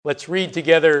Let's read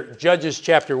together Judges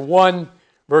chapter 1,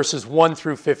 verses 1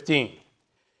 through 15.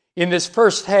 In this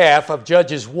first half of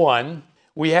Judges 1,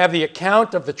 we have the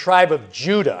account of the tribe of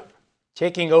Judah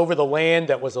taking over the land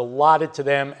that was allotted to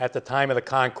them at the time of the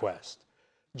conquest.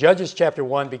 Judges chapter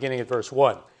 1, beginning at verse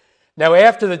 1. Now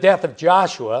after the death of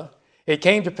Joshua, it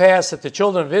came to pass that the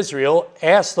children of Israel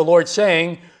asked the Lord,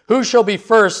 saying, Who shall be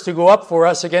first to go up for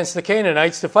us against the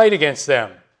Canaanites to fight against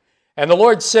them? And the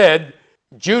Lord said,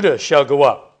 Judah shall go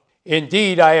up.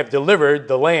 Indeed, I have delivered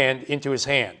the land into his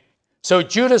hand. So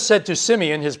Judah said to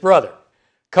Simeon, his brother,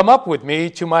 Come up with me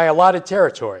to my allotted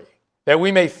territory, that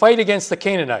we may fight against the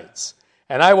Canaanites.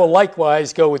 And I will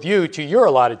likewise go with you to your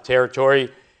allotted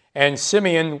territory. And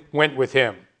Simeon went with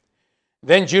him.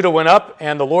 Then Judah went up,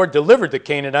 and the Lord delivered the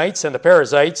Canaanites and the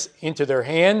Perizzites into their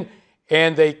hand,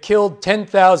 and they killed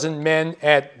 10,000 men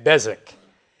at Bezek.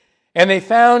 And they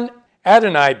found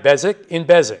Adoni-Bezek in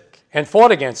Bezek, and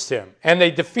fought against him, and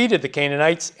they defeated the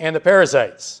Canaanites and the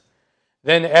Perizzites.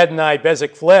 Then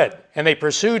Adoni-Bezek fled, and they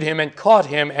pursued him and caught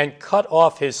him and cut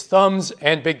off his thumbs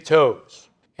and big toes.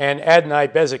 And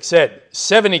Adoni-Bezek said,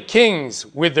 70 kings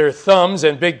with their thumbs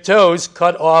and big toes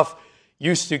cut off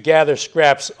used to gather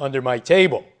scraps under my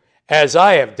table. As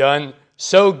I have done,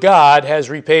 so God has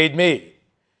repaid me.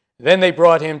 Then they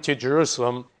brought him to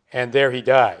Jerusalem, and there he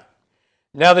died.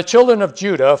 Now the children of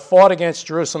Judah fought against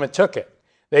Jerusalem and took it.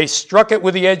 They struck it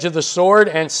with the edge of the sword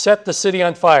and set the city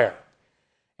on fire.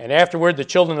 And afterward the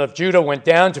children of Judah went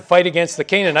down to fight against the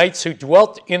Canaanites who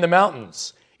dwelt in the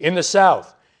mountains, in the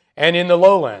south, and in the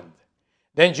lowland.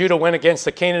 Then Judah went against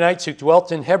the Canaanites who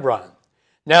dwelt in Hebron.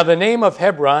 Now the name of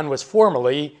Hebron was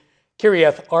formerly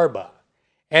Kiriath Arba.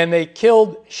 And they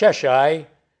killed Sheshai,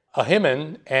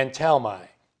 Ahiman, and Talmai.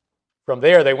 From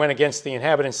there they went against the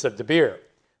inhabitants of Debir.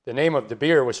 The name of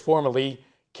Debir was formerly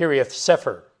Kiriath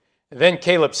Sepher. Then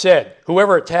Caleb said,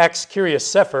 Whoever attacks Kiriath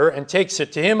Sepher and takes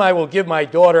it, to him I will give my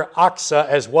daughter Achsah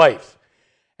as wife.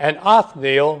 And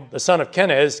Othniel, the son of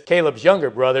Kenaz, Caleb's younger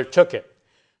brother, took it.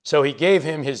 So he gave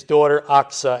him his daughter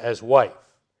Achsah as wife.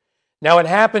 Now it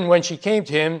happened when she came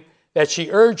to him that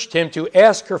she urged him to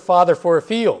ask her father for a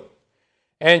field.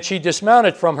 And she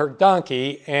dismounted from her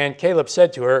donkey, and Caleb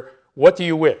said to her, What do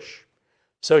you wish?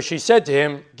 So she said to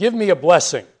him, Give me a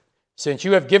blessing. Since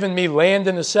you have given me land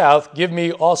in the south, give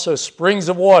me also springs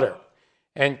of water.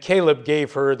 And Caleb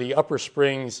gave her the upper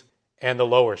springs and the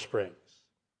lower springs.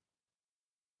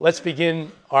 Let's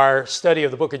begin our study of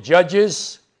the book of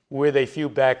Judges with a few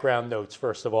background notes,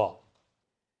 first of all.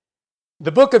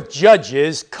 The book of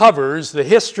Judges covers the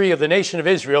history of the nation of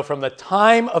Israel from the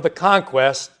time of the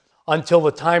conquest until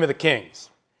the time of the kings.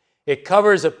 It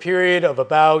covers a period of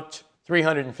about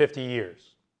 350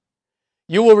 years.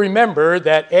 You will remember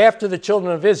that after the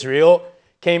children of Israel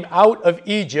came out of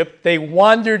Egypt, they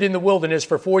wandered in the wilderness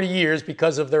for 40 years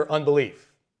because of their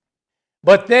unbelief.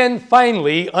 But then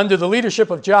finally, under the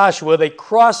leadership of Joshua, they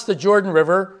crossed the Jordan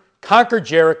River, conquered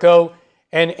Jericho,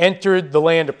 and entered the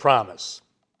land of promise.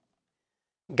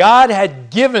 God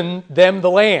had given them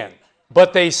the land,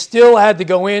 but they still had to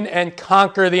go in and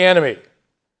conquer the enemy.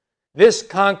 This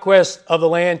conquest of the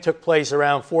land took place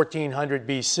around 1400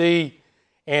 BC,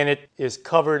 and it is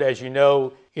covered, as you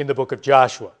know, in the book of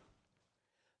Joshua.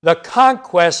 The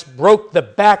conquest broke the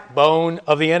backbone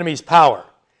of the enemy's power,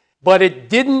 but it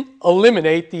didn't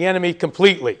eliminate the enemy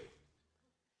completely.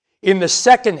 In the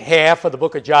second half of the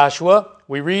book of Joshua,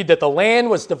 we read that the land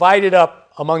was divided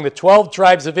up among the 12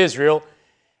 tribes of Israel,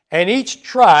 and each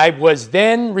tribe was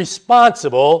then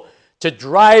responsible to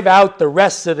drive out the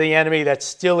rest of the enemy that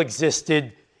still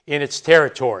existed in its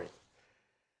territory.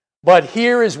 But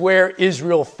here is where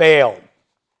Israel failed.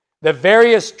 The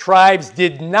various tribes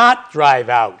did not drive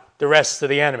out the rest of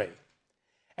the enemy.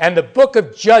 And the book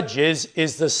of Judges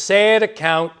is the sad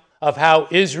account of how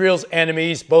Israel's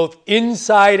enemies, both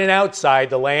inside and outside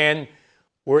the land,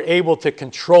 were able to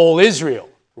control Israel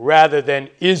rather than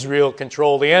Israel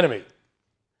control the enemy.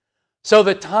 So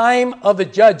the time of the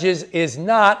Judges is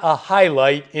not a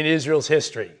highlight in Israel's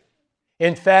history.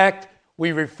 In fact,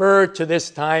 we refer to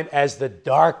this time as the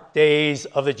dark days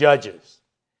of the Judges.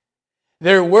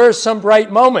 There were some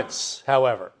bright moments,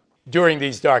 however, during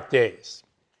these dark days.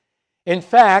 In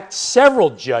fact,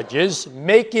 several judges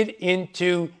make it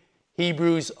into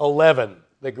Hebrews 11,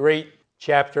 the great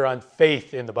chapter on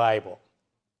faith in the Bible.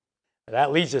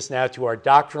 That leads us now to our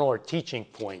doctrinal or teaching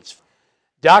points.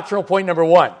 Doctrinal point number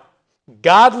 1.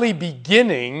 Godly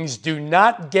beginnings do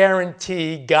not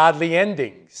guarantee godly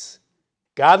endings.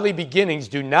 Godly beginnings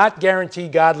do not guarantee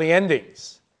godly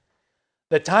endings.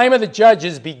 The time of the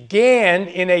Judges began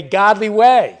in a godly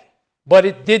way, but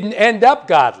it didn't end up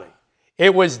godly.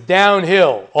 It was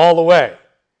downhill all the way.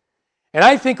 And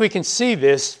I think we can see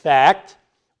this fact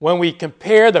when we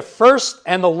compare the first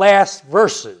and the last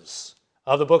verses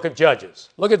of the book of Judges.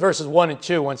 Look at verses 1 and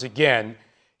 2 once again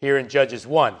here in Judges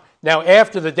 1. Now,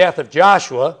 after the death of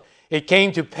Joshua, it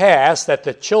came to pass that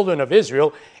the children of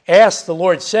Israel asked the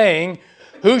Lord, saying,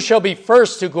 "Who shall be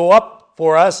first to go up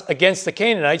for us against the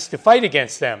Canaanites to fight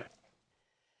against them?"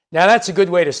 Now, that's a good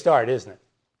way to start, isn't it?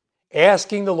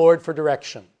 Asking the Lord for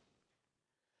direction.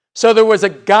 So there was a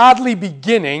godly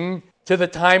beginning to the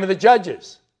time of the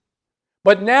Judges.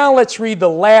 But now let's read the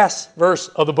last verse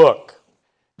of the book.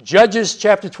 Judges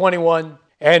chapter 21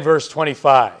 and verse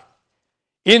 25.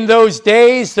 In those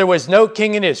days there was no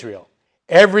king in Israel.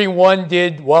 Everyone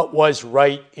did what was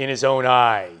right in his own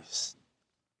eyes.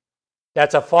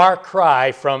 That's a far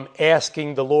cry from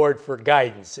asking the Lord for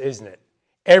guidance, isn't it?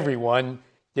 Everyone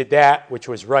did that which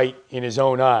was right in his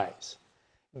own eyes.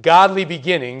 Godly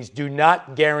beginnings do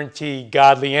not guarantee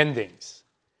godly endings.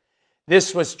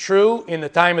 This was true in the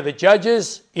time of the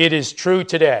Judges. It is true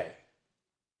today.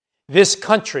 This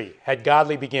country had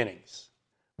godly beginnings.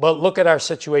 But look at our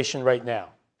situation right now.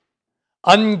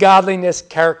 Ungodliness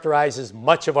characterizes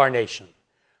much of our nation,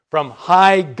 from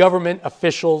high government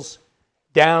officials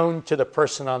down to the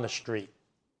person on the street.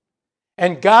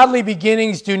 And godly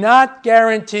beginnings do not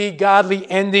guarantee godly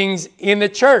endings in the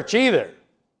church either.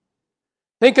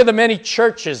 Think of the many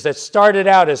churches that started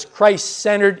out as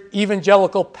Christ-centered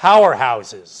evangelical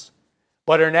powerhouses,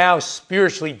 but are now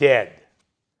spiritually dead.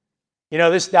 You know,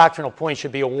 this doctrinal point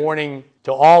should be a warning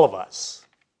to all of us.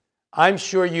 I'm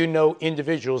sure you know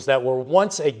individuals that were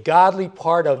once a godly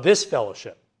part of this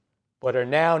fellowship, but are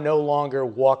now no longer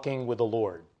walking with the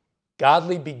Lord.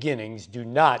 Godly beginnings do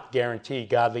not guarantee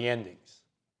godly endings.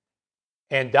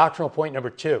 And doctrinal point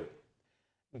number 2,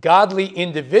 godly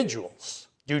individuals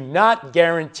do not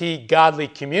guarantee godly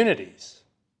communities.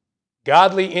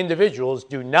 Godly individuals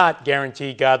do not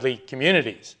guarantee godly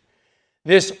communities.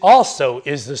 This also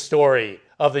is the story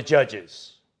of the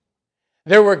Judges.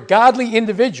 There were godly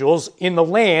individuals in the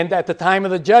land at the time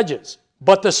of the Judges,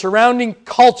 but the surrounding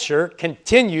culture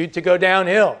continued to go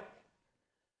downhill.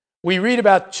 We read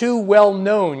about 2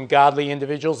 well-known godly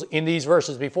individuals in these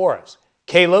verses before us.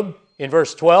 Caleb in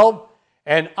verse 12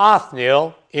 and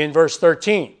Othniel in verse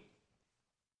 13.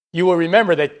 You will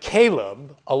remember that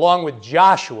Caleb, along with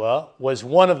Joshua, was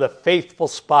one of the faithful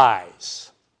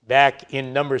spies back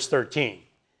in Numbers 13.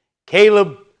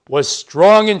 Caleb was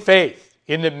strong in faith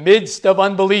in the midst of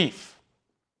unbelief.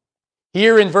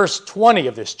 Here in verse 20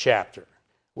 of this chapter,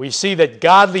 we see that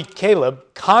godly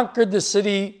Caleb conquered the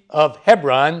city of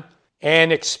Hebron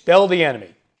and expelled the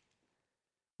enemy.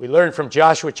 We learn from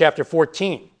Joshua chapter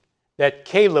 14 that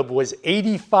Caleb was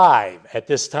 85 at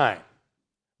this time.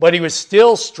 But he was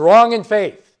still strong in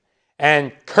faith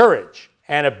and courage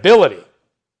and ability.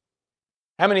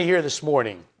 How many here this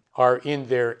morning are in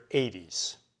their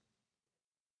 80s?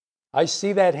 I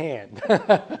see that hand.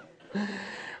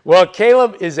 Well,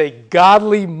 Caleb is a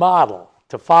godly model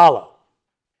to follow.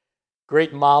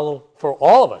 Great model for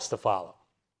all of us to follow,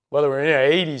 whether we're in our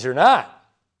 80s or not.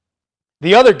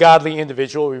 The other godly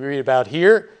individual we read about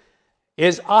here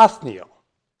is Othniel,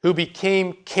 who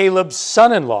became Caleb's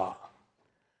son-in-law.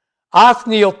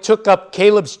 Othniel took up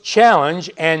Caleb's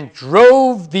challenge and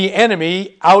drove the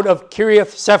enemy out of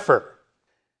Kiriath Sepher.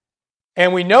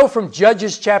 And we know from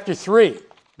Judges chapter 3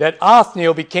 that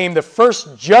Othniel became the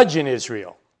first judge in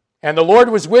Israel, and the Lord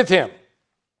was with him.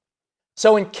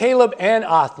 So in Caleb and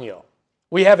Othniel,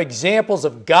 we have examples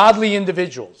of godly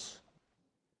individuals.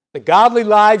 The godly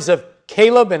lives of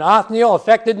Caleb and Othniel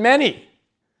affected many,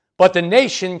 but the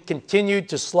nation continued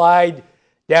to slide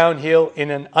downhill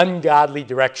in an ungodly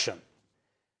direction.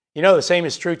 You know, the same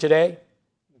is true today.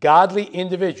 Godly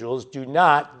individuals do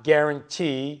not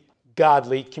guarantee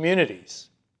godly communities.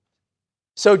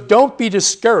 So don't be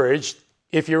discouraged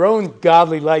if your own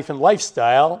godly life and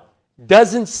lifestyle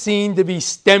doesn't seem to be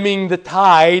stemming the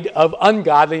tide of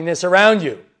ungodliness around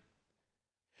you.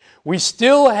 We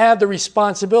still have the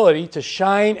responsibility to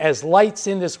shine as lights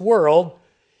in this world,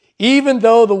 even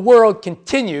though the world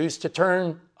continues to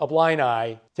turn a blind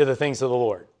eye to the things of the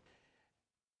Lord.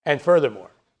 And furthermore,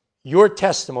 your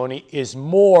testimony is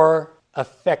more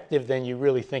effective than you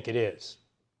really think it is,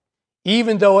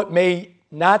 even though it may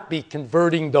not be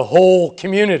converting the whole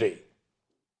community.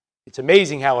 It's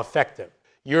amazing how effective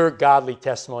your godly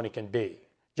testimony can be,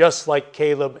 just like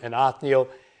Caleb and Othniel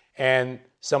and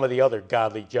some of the other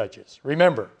godly judges.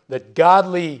 Remember that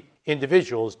godly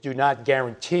individuals do not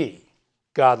guarantee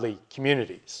godly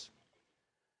communities.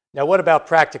 Now, what about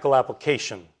practical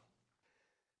application?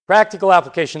 Practical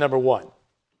application number 1.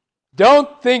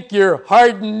 Don't think you're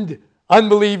hardened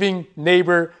unbelieving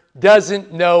neighbor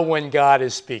doesn't know when God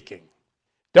is speaking.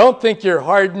 Don't think your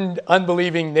hardened,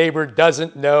 unbelieving neighbor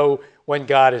doesn't know when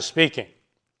God is speaking.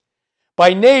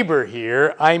 By neighbor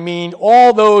here, I mean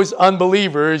all those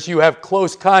unbelievers you have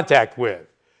close contact with.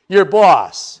 Your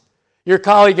boss, your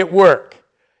colleague at work,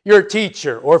 your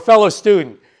teacher or fellow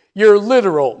student, your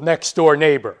literal next-door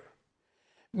neighbor.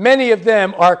 Many of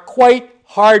them are quite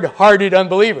hard-hearted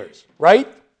unbelievers, right?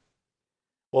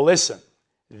 Well, listen,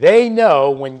 they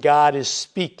know when God is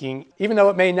speaking, even though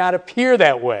it may not appear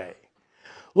that way.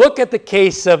 Look at the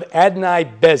case of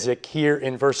Adonai-Bezek here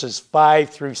in verses 5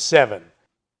 through 7.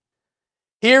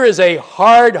 Here is a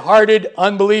hard-hearted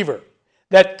unbeliever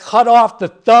that cut off the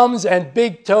thumbs and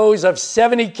big toes of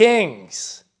 70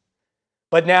 kings.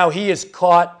 But now he is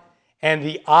caught, and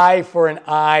the eye for an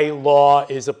eye law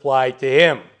is applied to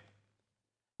him.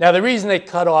 Now, the reason they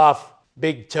cut off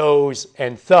big toes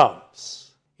and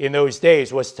thumbs in those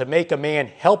days was to make a man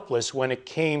helpless when it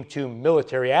came to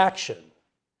military action.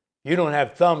 You don't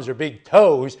have thumbs or big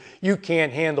toes, you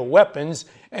can't handle weapons,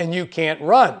 and you can't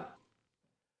run.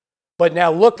 But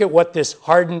now look at what this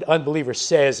hardened unbeliever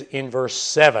says in verse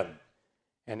 7.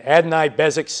 And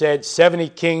Adonai-Bezek said, 70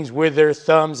 kings with their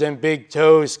thumbs and big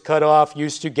toes cut off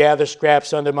used to gather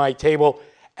scraps under my table.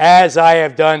 As I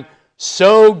have done,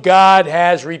 so God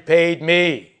has repaid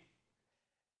me.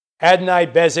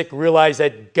 Adonai-Bezek realized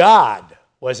that God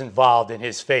was involved in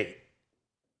his fate.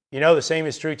 You know, the same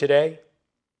is true today.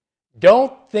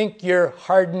 Don't think your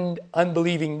hardened,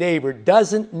 unbelieving neighbor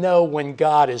doesn't know when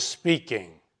God is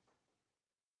speaking.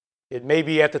 It may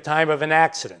be at the time of an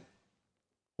accident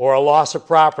or a loss of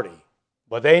property,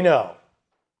 but they know.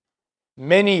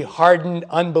 Many hardened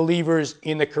unbelievers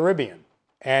in the Caribbean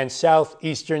and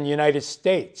southeastern United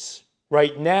States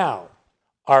right now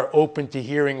are open to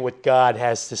hearing what God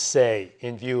has to say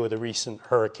in view of the recent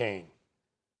hurricane.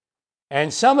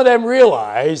 And some of them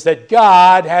realize that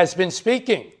God has been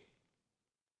speaking.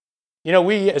 You know,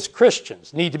 we as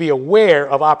Christians need to be aware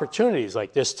of opportunities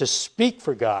like this to speak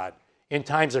for God in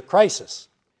times of crisis.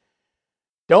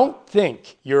 Don't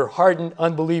think your hardened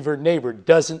unbeliever neighbor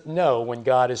doesn't know when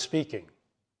God is speaking.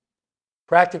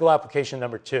 Practical application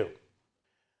number 2.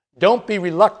 Don't be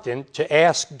reluctant to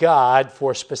ask God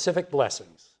for specific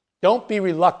blessings. Don't be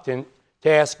reluctant to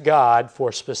ask God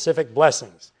for specific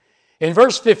blessings. In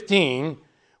verse 15,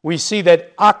 we see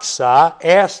that Achsah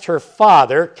asked her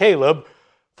father, Caleb,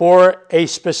 for a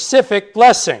specific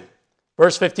blessing.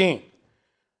 Verse 15.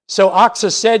 So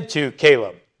Achsah said to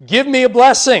Caleb, give me a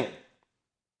blessing.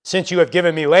 Since you have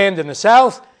given me land in the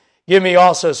south, give me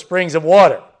also springs of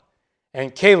water.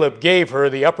 And Caleb gave her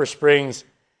the upper springs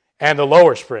and the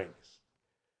lower springs.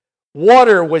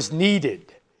 Water was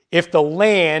needed if the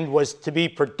land was to be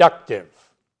productive.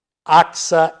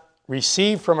 Achsah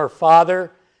received from her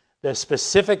father the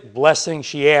specific blessing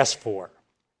she asked for.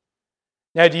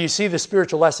 Now, do you see the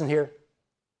spiritual lesson here?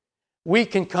 We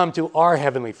can come to our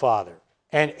Heavenly Father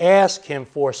and ask Him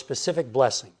for specific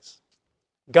blessings.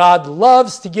 God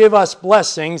loves to give us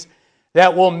blessings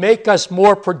that will make us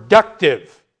more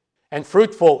productive and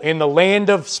fruitful in the land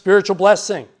of spiritual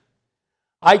blessing.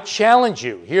 I challenge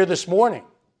you here this morning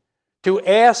to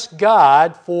ask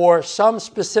God for some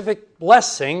specific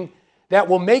blessing that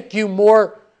will make you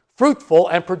more fruitful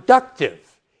and productive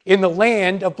in the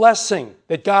land of blessing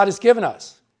that God has given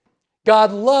us.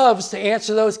 God loves to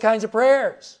answer those kinds of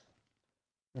prayers.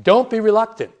 Don't be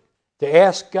reluctant to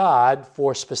ask God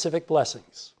for specific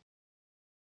blessings.